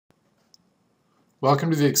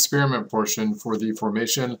Welcome to the experiment portion for the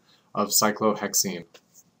formation of cyclohexene.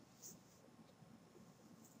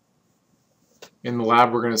 In the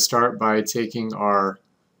lab, we're going to start by taking our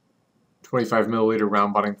 25 milliliter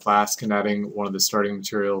round bottom flask and adding one of the starting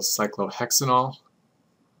materials, cyclohexenol.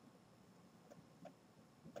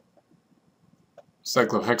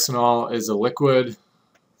 Cyclohexenol is a liquid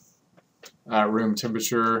at room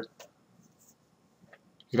temperature.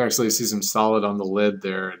 You can actually see some solid on the lid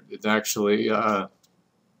there. It actually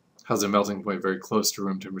has a melting point very close to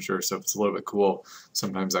room temperature, so if it's a little bit cool,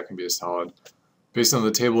 sometimes that can be a solid. Based on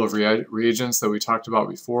the table of reagents that we talked about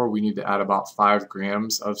before, we need to add about 5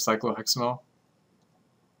 grams of cyclohexenol.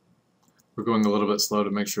 We're going a little bit slow to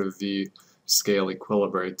make sure that the scale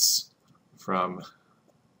equilibrates from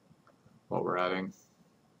what we're adding.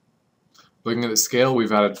 Looking at the scale,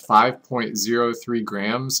 we've added 5.03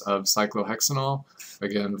 grams of cyclohexenol.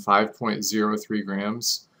 Again, 5.03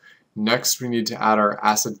 grams. Next, we need to add our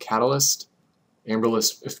acid catalyst,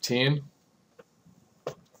 amberlyst 15.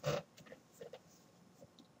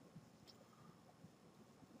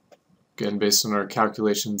 Again, based on our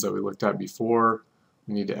calculations that we looked at before,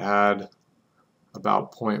 we need to add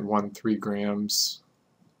about 0.13 grams.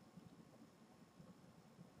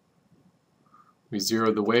 We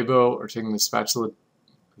zeroed the weighboat, or taking the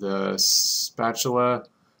spatula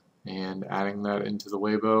and adding that into the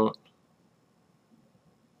weighboat.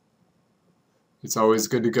 It's always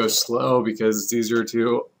good to go slow because it's easier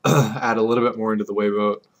to add a little bit more into the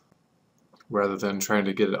weighboat rather than trying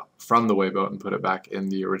to get it from the weighboat and put it back in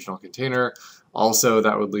the original container. Also,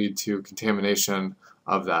 that would lead to contamination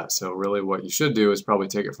of that. So really what you should do is probably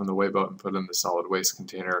take it from the weighboat and put it in the solid waste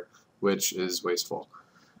container, which is wasteful.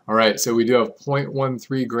 Alright, so we do have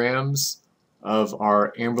 0.13 grams of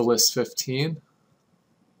our amberlyst 15.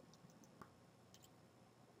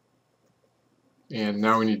 And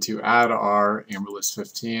now we need to add our amberlyst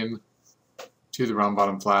 15 to the round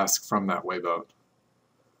bottom flask from that weighboat.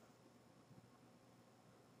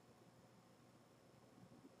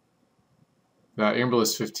 That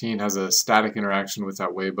amberlyst 15 has a static interaction with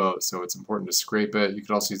that weighboat, so it's important to scrape it. You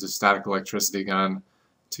could also use a static electricity gun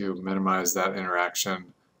to minimize that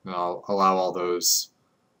interaction, and I'll allow all those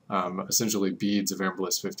essentially beads of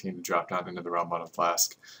amberlyst 15 to drop down into the round bottom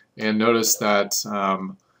flask. And notice that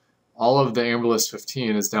all of the amberlyst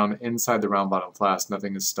 15 is down inside the round bottom flask.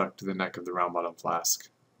 Nothing is stuck to the neck of the round bottom flask.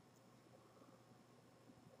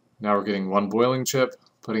 Now we're getting one boiling chip,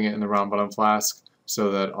 putting it in the round bottom flask so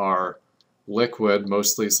that our liquid,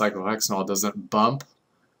 mostly cyclohexenol, doesn't bump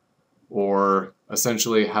or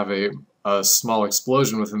essentially have a small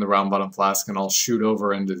explosion within the round bottom flask and all shoot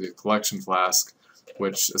over into the collection flask,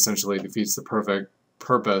 which essentially defeats the perfect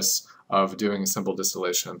purpose of doing a simple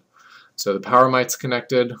distillation. So the power mite's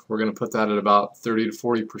connected. We're going to put that at about 30 to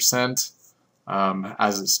 40%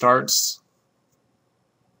 as it starts.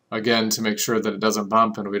 Again, to make sure that it doesn't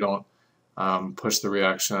bump and we don't push the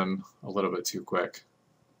reaction a little bit too quick.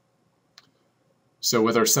 So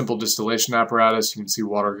with our simple distillation apparatus, you can see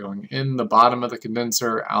water going in the bottom of the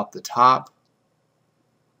condenser, out the top.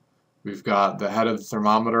 We've got the head of the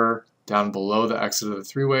thermometer down below the exit of the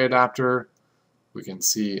three-way adapter. We can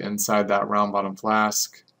see inside that round bottom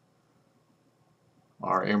flask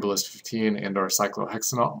our amberlyst 15 and our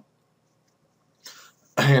cyclohexenol.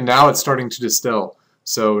 And now it's starting to distill.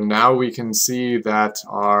 So now we can see that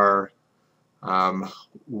our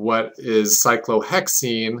what is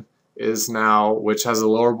cyclohexene is now, which has a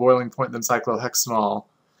lower boiling point than cyclohexenol,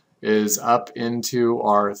 is up into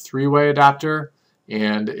our three-way adapter,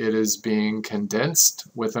 and it is being condensed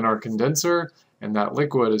within our condenser, and that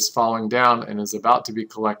liquid is falling down and is about to be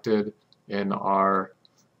collected in our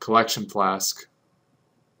collection flask,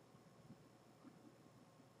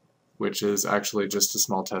 which is actually just a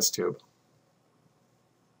small test tube.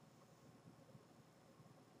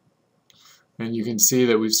 And you can see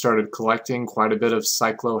that we've started collecting quite a bit of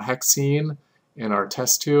cyclohexene in our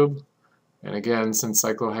test tube. And again, since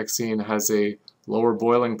cyclohexene has a lower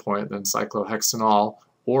boiling point than cyclohexenol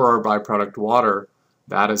or our byproduct water,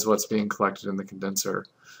 that is what's being collected in the condenser.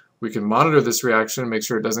 We can monitor this reaction, make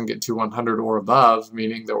sure it doesn't get to 100 or above,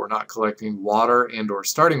 meaning that we're not collecting water and or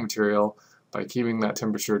starting material, by keeping that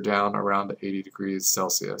temperature down around 80 degrees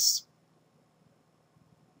Celsius.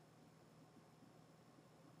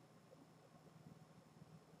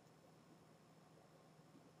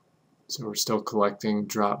 So we're still collecting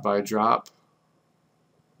drop by drop.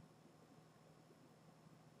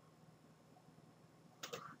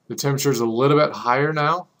 The temperature is a little bit higher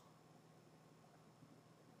now.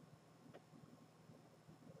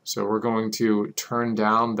 So we're going to turn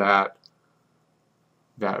down that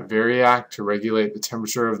that variac to regulate the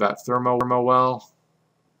temperature of that thermo well.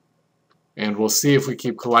 And we'll see if we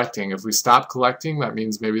keep collecting. If we stop collecting, that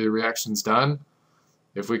means maybe the reaction's done.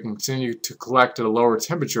 If we continue to collect at a lower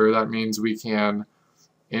temperature, that means we can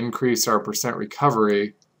increase our percent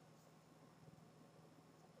recovery.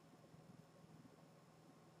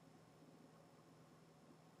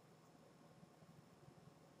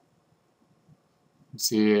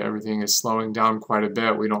 See, everything is slowing down quite a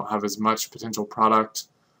bit. We don't have as much potential product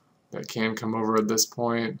that can come over at this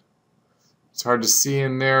point. It's hard to see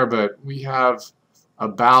in there, but we have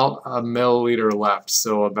about a milliliter left,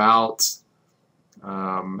 so about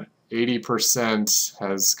 80%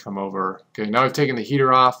 has come over. Okay, now we've taken the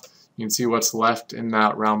heater off. You can see what's left in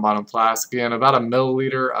that round bottom flask. Again, about a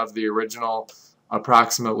milliliter of the original,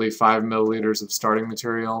 approximately 5 milliliters of starting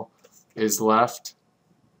material is left.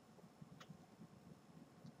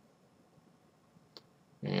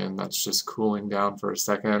 And that's just cooling down for a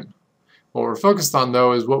second. What we're focused on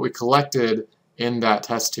though is what we collected in that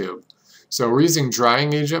test tube. So we're using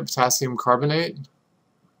drying agent potassium carbonate.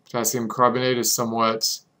 Potassium carbonate is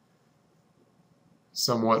somewhat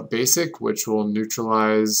basic, which will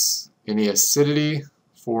neutralize any acidity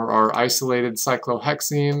for our isolated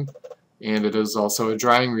cyclohexene, and it is also a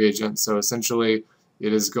drying reagent, so essentially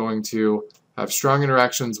it is going to have strong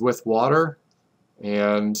interactions with water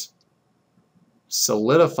and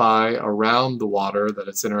solidify around the water that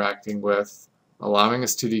it's interacting with, allowing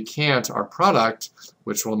us to decant our product,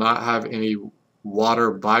 which will not have any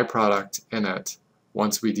water byproduct in it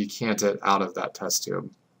once we decant it out of that test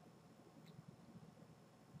tube.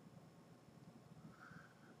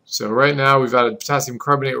 So right now we've added potassium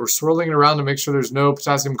carbonate. We're swirling it around to make sure there's no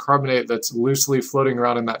potassium carbonate that's loosely floating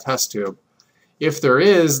around in that test tube. If there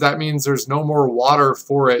is, that means there's no more water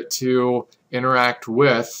for it to interact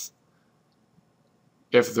with.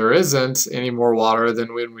 If there isn't any more water,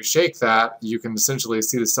 then when we shake that, you can essentially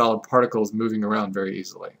see the solid particles moving around very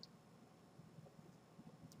easily.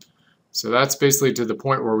 So that's basically to the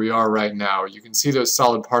point where we are right now. You can see those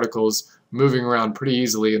solid particles moving around pretty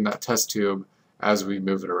easily in that test tube as we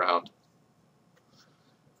move it around.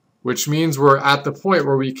 Which means we're at the point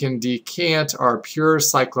where we can decant our pure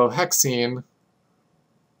cyclohexene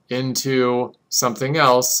into something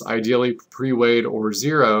else, ideally pre-weighed or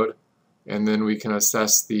zeroed, and then we can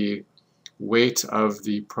assess the weight of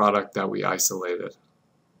the product that we isolated.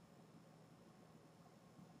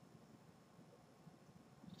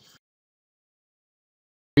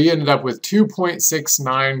 We ended up with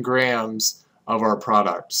 2.69 grams of our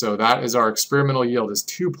product. So that is our experimental yield, is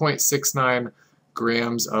 2.69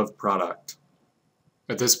 grams of product.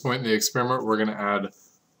 At this point in the experiment, we're going to add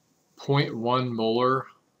 0.1 molar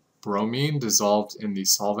bromine dissolved in the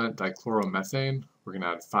solvent dichloromethane. We're going to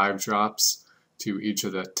add 5 drops to each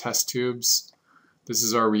of the test tubes. This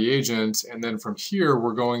is our reagent, and then from here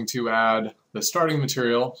we're going to add the starting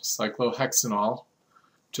material, cyclohexanol,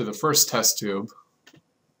 to the first test tube.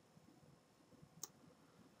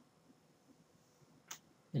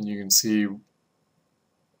 And you can see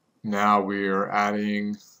now we are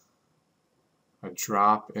adding a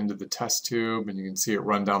drop into the test tube, and you can see it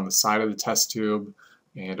run down the side of the test tube,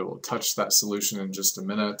 and it will touch that solution in just a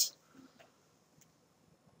minute.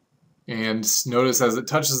 And notice as it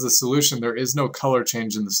touches the solution, there is no color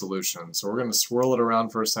change in the solution. So we're going to swirl it around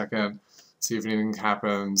for a second, see if anything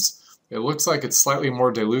happens. It looks like it's slightly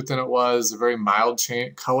more dilute than it was, a very mild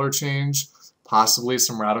color change, possibly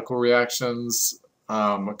some radical reactions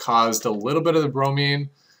caused a little bit of the bromine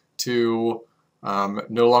to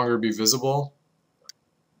no longer be visible.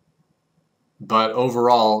 But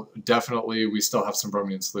overall, definitely we still have some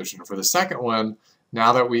bromine in solution. For the second one,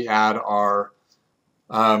 now that we add our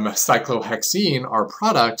cyclohexene, our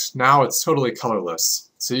product, now it's totally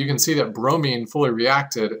colorless. So you can see that bromine fully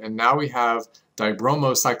reacted, and now we have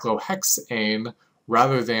dibromocyclohexane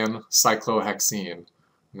rather than cyclohexene.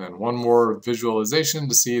 And then one more visualization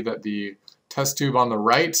to see that the test tube on the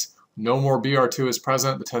right, no more BR2 is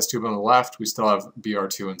present. The test tube on the left, we still have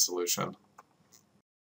BR2 in solution.